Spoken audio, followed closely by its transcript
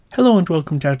Hello and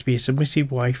welcome to How to Be a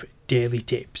Submissive Wife Daily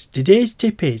Tips. Today's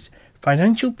tip is,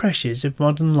 financial pressures of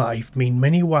modern life mean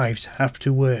many wives have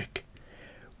to work,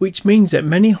 which means that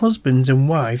many husbands and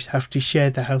wives have to share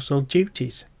the household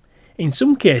duties. In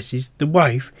some cases, the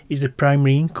wife is the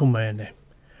primary income earner,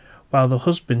 while the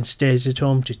husband stays at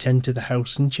home to tend to the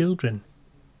house and children.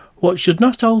 What should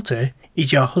not alter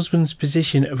is your husband's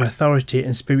position of authority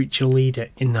and spiritual leader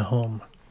in the home.